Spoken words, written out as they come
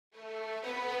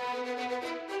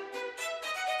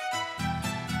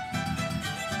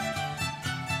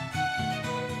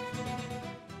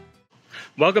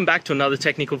Welcome back to another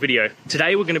technical video.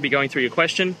 Today we're going to be going through your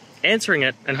question, answering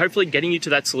it, and hopefully getting you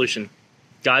to that solution.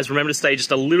 Guys, remember to stay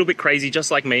just a little bit crazy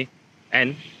just like me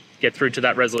and get through to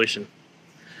that resolution.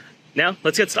 Now,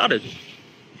 let's get started.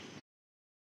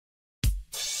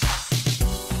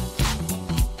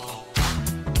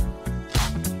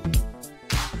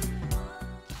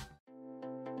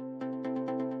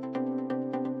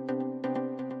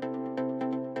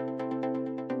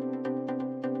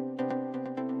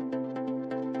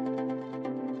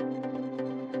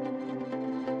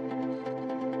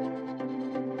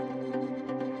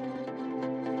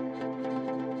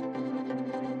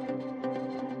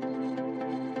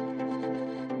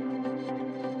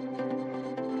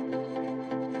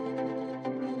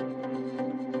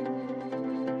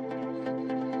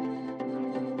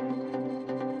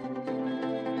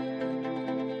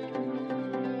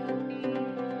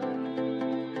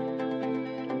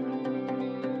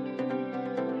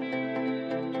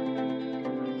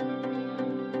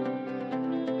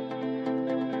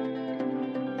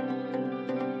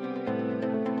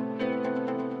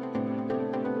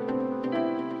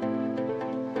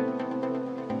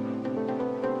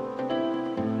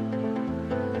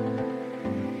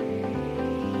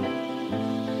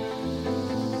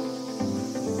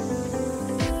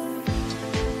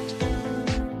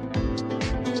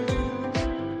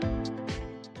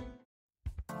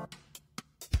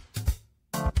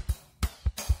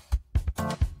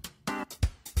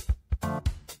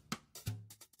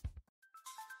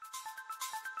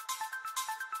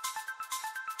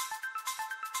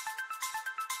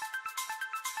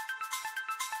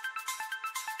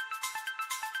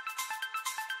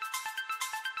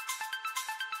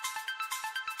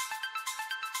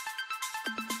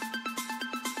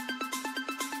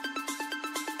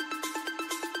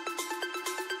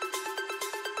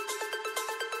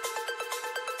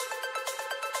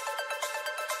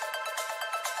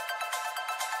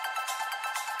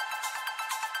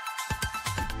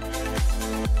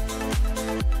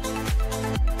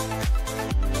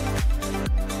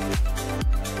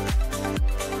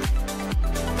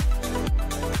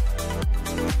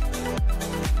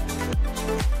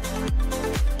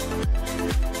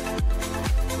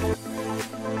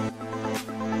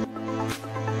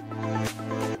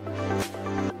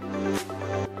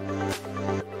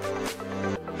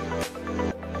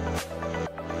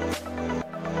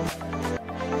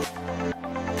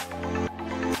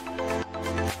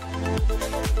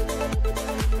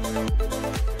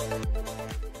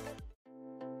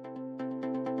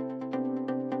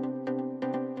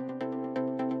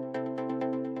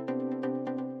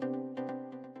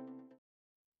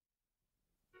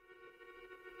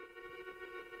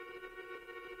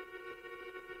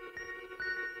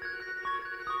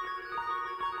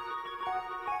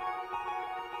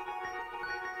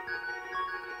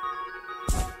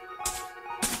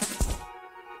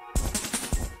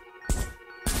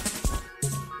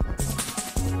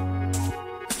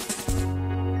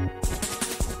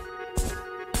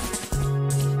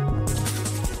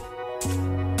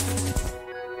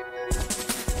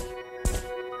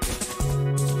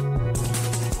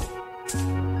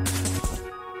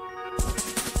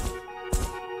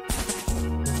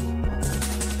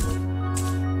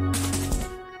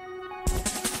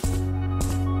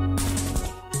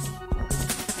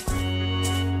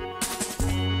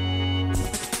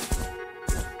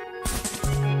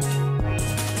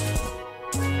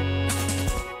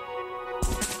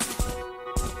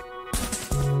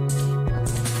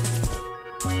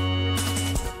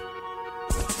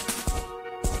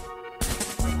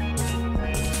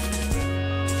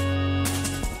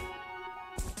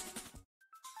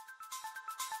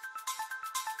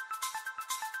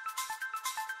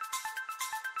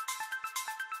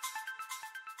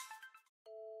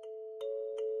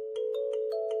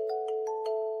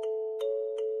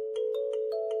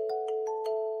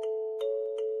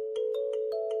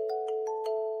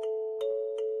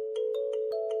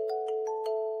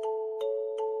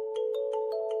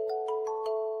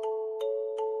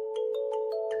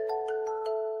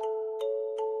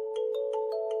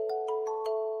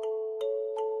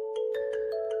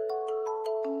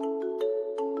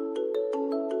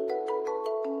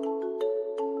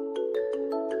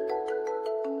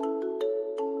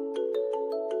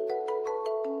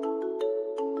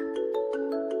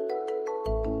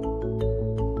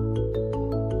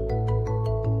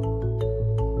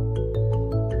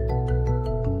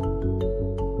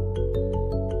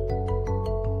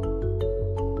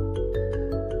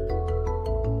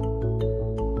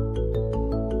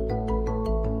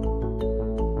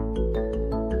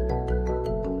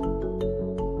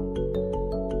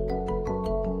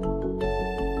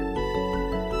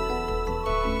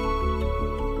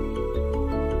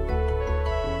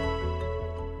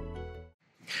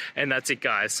 And that's it,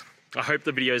 guys. I hope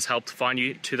the videos helped find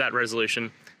you to that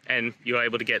resolution and you're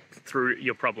able to get through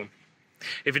your problem.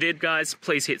 If it did, guys,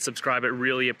 please hit subscribe. I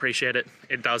really appreciate it.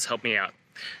 It does help me out.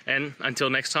 And until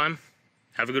next time,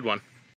 have a good one.